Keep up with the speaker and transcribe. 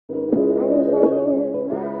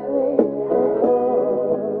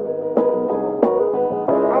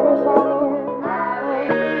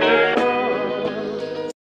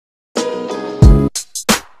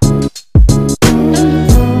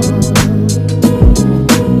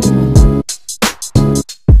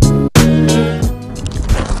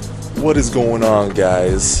What is going on,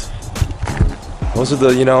 guys? Those are the,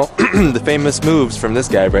 you know, the famous moves from this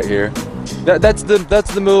guy right here. That's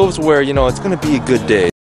the moves where, you know, it's gonna be a good day.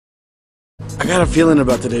 I got a feeling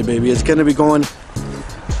about today, baby. It's gonna be going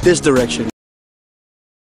this direction.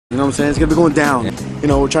 You know what I'm saying? It's gonna be going down. You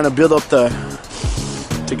know, we're trying to build up to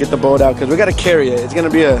get the boat out because we gotta carry it. It's gonna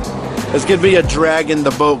be a drag in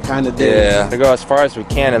the boat kind of day. Yeah, to go as far as we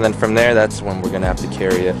can, and then from there, that's when we're gonna have to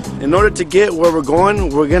carry it. In order to get where we're going,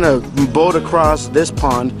 we're gonna boat across this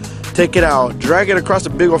pond, take it out, drag it across a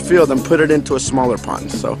big old field, and put it into a smaller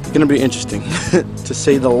pond. So it's gonna be interesting, to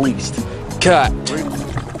say the least. Cut.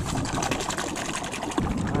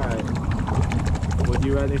 Alright. Would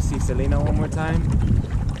you rather see Selena one more time?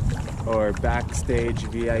 Or backstage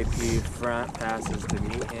VIP front passes to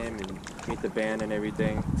meet him and meet the band and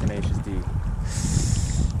everything? Tenacious D.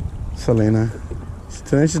 Selena.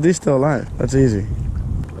 Tenacious D's still alive. That's easy.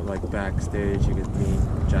 But like backstage, you could meet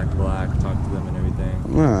Jack Black, talk to them and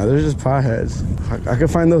everything. Nah, they're just potheads. I can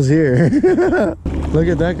find those here. Look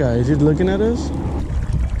at that guy. Is he looking at us?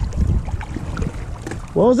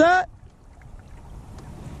 What was that?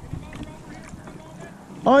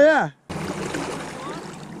 Oh yeah.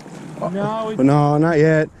 No, not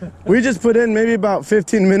yet. We just put in maybe about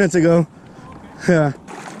 15 minutes ago. Yeah.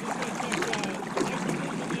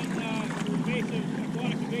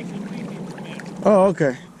 Oh,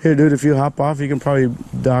 okay. Here, dude, if you hop off, you can probably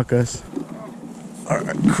dock us. All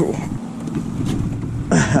right, cool.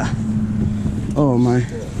 Oh, my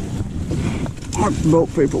boat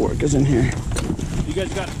paperwork is in here. You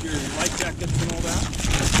guys got your life jackets and all that?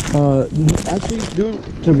 Actually, dude,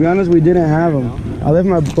 to be honest, we didn't have them. I left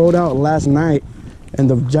my boat out last night, and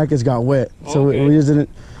the jackets got wet. So okay. we just didn't.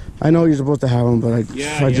 I know you're supposed to have them, but I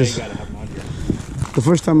just. You gotta have them on here. The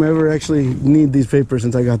first time I ever actually need these papers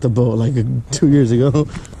since I got the boat, like 2 years ago.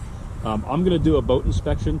 I'm gonna do a boat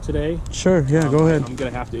inspection today. Sure, yeah, go ahead. I'm gonna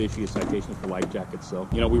have to issue a citation for life jackets. So,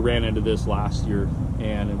 you know, we ran into this last year,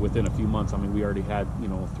 and within a few months, I mean, we already had, you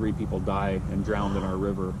know, 3 people die and drowned in our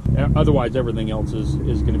river. Otherwise, everything else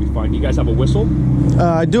is gonna be fine. You guys have a whistle?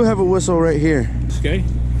 I do have a whistle right here. Okay.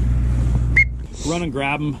 Run and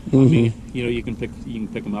grab them. I mean, you know, you can pick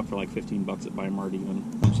them up for like $15 at Boneyard even.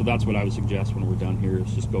 So that's what I would suggest when we're down here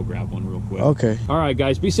is just go grab one real quick. Okay. All right,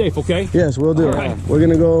 guys, be safe. Okay. Yes, we'll do. All right. We're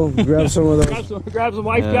gonna go grab some of those. grab some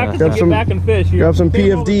life jackets and get back and fish. Grab some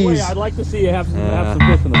PFDs. I'd like to see you have some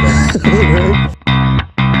fish in the boat.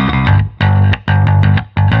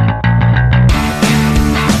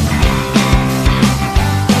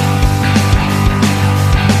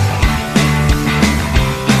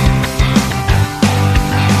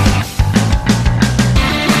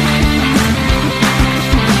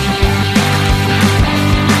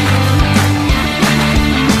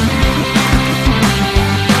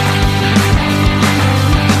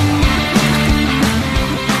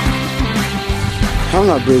 I'm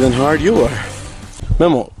not breathing hard, you are.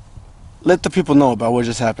 Memo, let the people know about what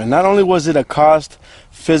just happened. Not only was it a cost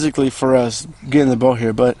physically for us getting the boat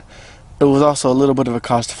here, but it was also a little bit of a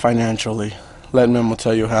cost financially. Let Memo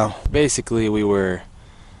tell you how. Basically, we were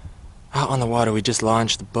out on the water. We just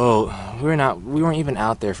launched the boat. We weren't even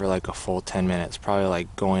out there for like a full 10 minutes. Probably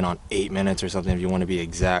like going on 8 minutes or something if you want to be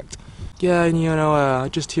exact. Yeah, and you know,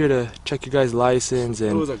 just here to check your guys' license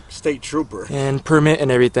and It was a state trooper. and permit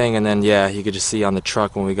and everything. And then yeah, you could just see on the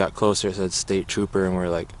truck when we got closer it said state trooper, and we're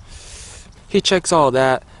like, he checks all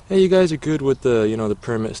that. Hey, you guys are good with the, you know, the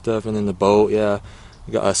permit stuff, and then the boat. Yeah,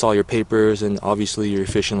 I saw your papers and obviously your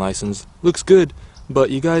fishing license looks good.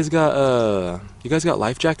 But you guys got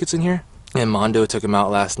life jackets in here? And Mondo took them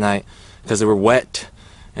out last night because they were wet.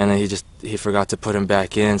 And then he forgot to put him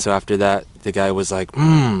back in. So after that, the guy was like,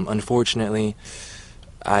 unfortunately,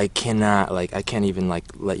 I can't even like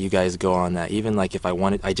let you guys go on that. Even like if I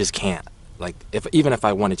wanted, I just can't. Like even if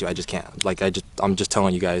I wanted to, I just can't. Like I'm just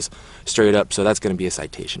telling you guys straight up. So that's gonna be a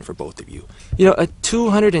citation for both of you. You know,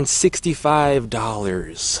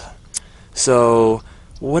 $265. So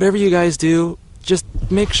whatever you guys do, just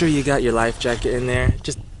make sure you got your life jacket in there.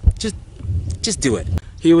 Just do it.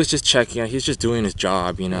 He was just checking. He's just doing his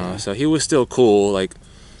job, you know. So he was still cool. Like,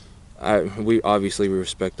 we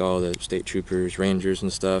respect all the state troopers, rangers,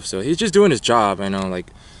 and stuff. So he's just doing his job, I know.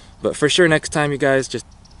 Like, but for sure, next time you guys just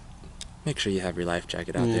make sure you have your life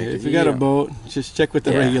jacket out there. If you got a boat, just check with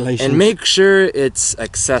the regulations. And make sure it's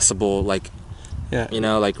accessible. Like, you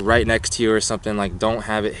know, like right next to you or something. Like, don't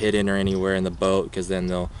have it hidden or anywhere in the boat, because then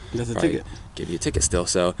they'll probably give you a ticket still.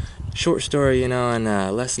 So short story, you know, and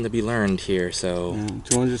lesson to be learned here. So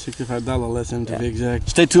 $265 lesson to be exact.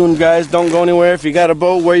 Stay tuned, guys. Don't go anywhere. If you got a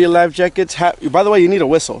boat, wear your life jackets. By the way, you need a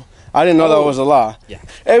whistle. I didn't know that was a law. Yeah.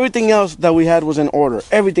 Everything else that we had was in order.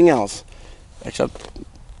 Everything else, except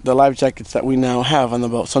the life jackets that we now have on the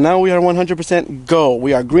boat. So now we are 100% go.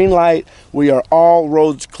 We are green light. We are all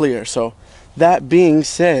roads clear. So that being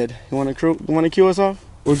said, you want to cue us off?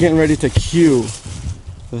 We're getting ready to cue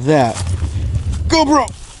that. Go, bro.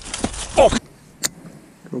 Oh.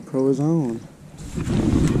 GoPro is on.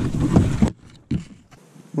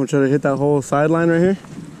 Want to try to hit that whole sideline right here?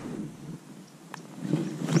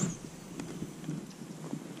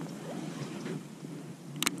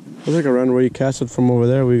 Looks like around where you cast it from over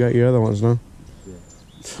there, we got your other ones, no? Yeah.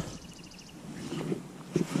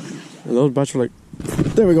 And those bats are like,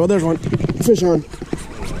 there we go, there's one. Fish on.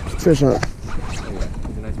 Fish on. Is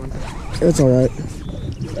it a nice one? It's alright.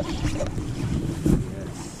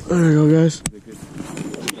 There we go, guys.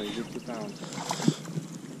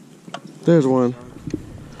 There's one.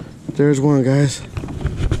 There's one, guys.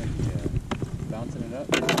 Bouncing it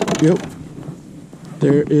up. Yep.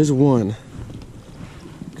 There is one.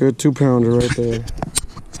 Good 2-pounder right there.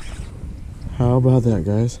 How about that,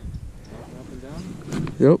 guys? Up and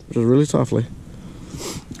down. Yep, just really softly.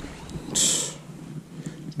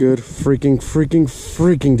 Good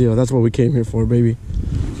freaking deal. That's what we came here for, baby.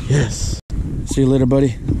 Yes. See you later,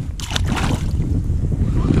 buddy.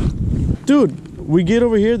 Dude, we get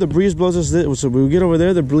over here, the breeze blows us this way. So we get over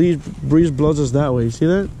there, the breeze blows us that way. You see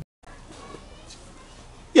that?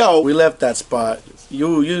 Yo, we left that spot.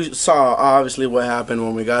 You saw obviously what happened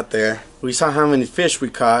when we got there. We saw how many fish we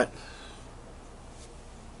caught.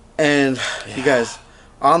 And you guys,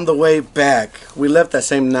 on the way back, we left that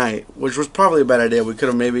same night, which was probably a bad idea. We could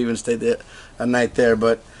have maybe even stayed there a night there,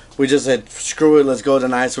 but we just said, screw it, let's go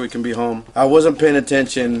tonight so we can be home. I wasn't paying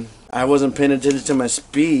attention. I wasn't paying attention to my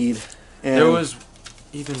speed. And There was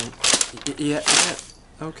even, yeah,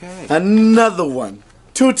 okay. another one.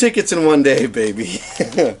 2 tickets in one day, baby.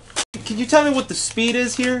 Can you tell me what the speed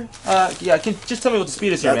is here? Just tell me what the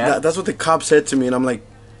speed is here, man. That's what the cop said to me, and I'm like,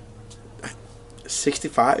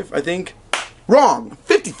 65, I think. Wrong,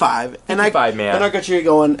 55. 55, man. And I got you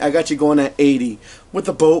going at 80 with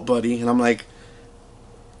the boat, buddy. And I'm like,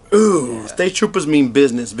 ooh, yeah. State troopers mean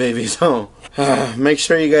business, baby. So make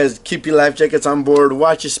sure you guys keep your life jackets on board,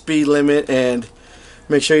 watch your speed limit, and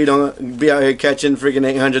make sure you don't be out here catching freaking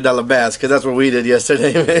 $800 bass, because that's what we did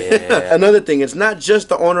yesterday, man. Yeah. Another thing, it's not just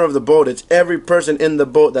the owner of the boat, it's every person in the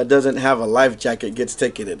boat that doesn't have a life jacket gets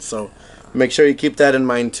ticketed. So make sure you keep that in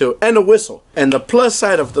mind too. And a whistle. And the plus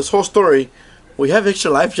side of this whole story, we have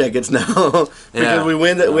extra life jackets now. Because we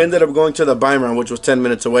ended up going to the Boneyard, which was 10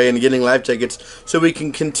 minutes away, and getting life jackets so we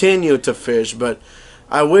can continue to fish. But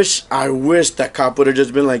I wish that cop would have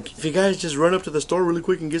just been like, if you guys just run up to the store really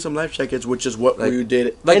quick and get some life jackets, which is what we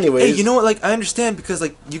did. Like, anyways. Hey, you know what? Like, I understand, because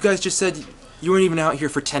like you guys just said you weren't even out here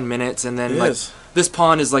for 10 minutes, and then like this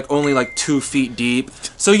pond is like only like 2 feet deep.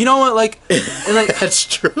 So you know what? Like, and like that's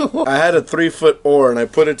true. I had a 3-foot oar and I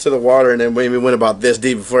put it to the water, and then maybe went about this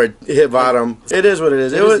deep before it hit bottom. It is what it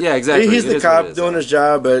is. Yeah, exactly. He's the cop doing his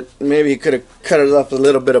job, but maybe he could have cut it off a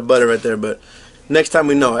little bit of butter right there. But next time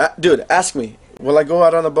we know, dude, ask me. Will I go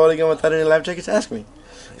out on the boat again without any life jackets? Ask me.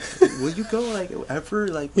 Will you go like ever?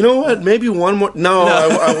 Like, you know what? Maybe one more. No.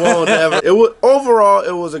 I won't ever. Overall,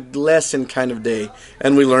 it was a lesson kind of day,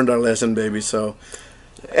 and we learned our lesson, baby. So,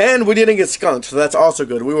 and we didn't get skunked, so that's also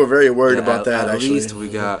good. We were very worried about that. At actually, least we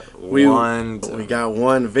got one. We got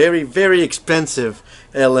one very expensive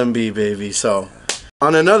LMB, baby. So,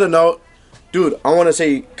 on another note, dude, I want to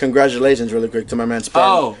say congratulations really quick to my man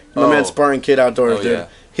Spartan. My man Spartan Kid Outdoors, dude. Yeah.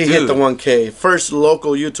 He hit the 1K. First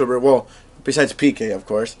local YouTuber, well, besides PK, of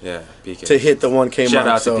course. Yeah, PK. To hit the 1K Shout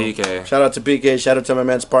mark. out to PK. Shout out to PK. Shout out to my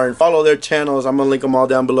man Spartan. Follow their channels. I'm going to link them all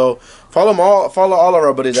down below. Follow them all. Follow all of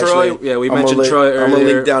our buddies, Troy, actually. yeah, we mentioned Troy earlier. I'm going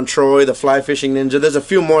to link down Troy, the Fly Fishing Ninja. There's a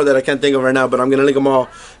few more that I can't think of right now, but I'm going to link them all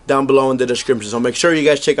down below in the description. So make sure you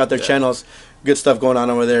guys check out their channels. Good stuff going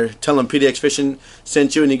on over there. Tell them PDX Fishing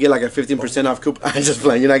sent you, and you get like a 15% off coupon. I'm just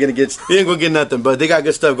playing. You're not gonna get. You ain't gonna get nothing. But they got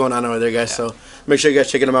good stuff going on over there, guys. Yeah. So make sure you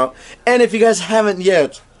guys checking them out. And if you guys haven't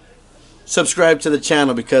yet, subscribe to the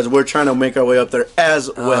channel, because we're trying to make our way up there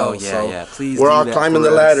as well. Oh yeah, so please. We're all climbing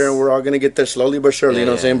the ladder, and we're all gonna get there slowly but surely. You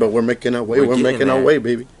know what I'm saying? But we're making our way. We're making our way,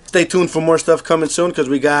 baby. Stay tuned for more stuff coming soon, because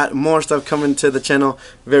we got more stuff coming to the channel.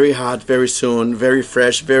 Very hot, very soon, very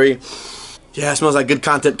fresh, very. Yeah, it smells like good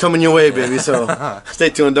content coming your way, baby. So stay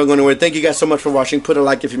tuned. Don't go anywhere. Thank you guys so much for watching. Put a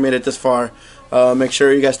like if you made it this far. Make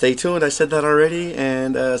sure you guys stay tuned. I said that already.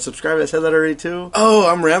 And subscribe. I said that already too. Oh,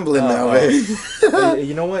 I'm rambling now, baby. Hey,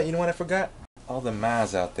 you know what? You know what I forgot? All the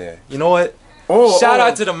Maz out there. You know what? Shout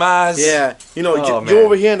out to the Maz. Yeah. You know, you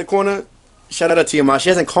over here in the corner. Shout out to your mom. She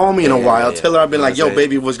hasn't called me in a while. Tell her I've been like, yo,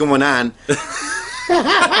 baby, what's going on?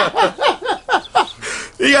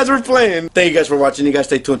 You guys were playing. Thank you guys for watching. You guys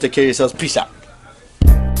stay tuned. Take care of yourselves. Peace out.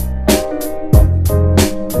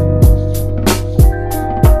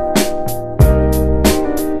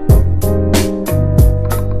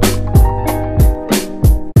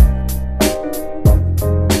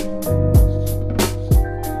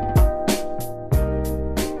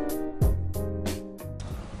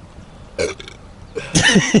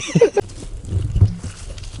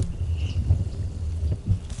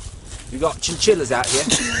 We got chinchillas out here.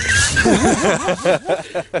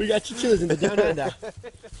 We got chinchillas in the down under.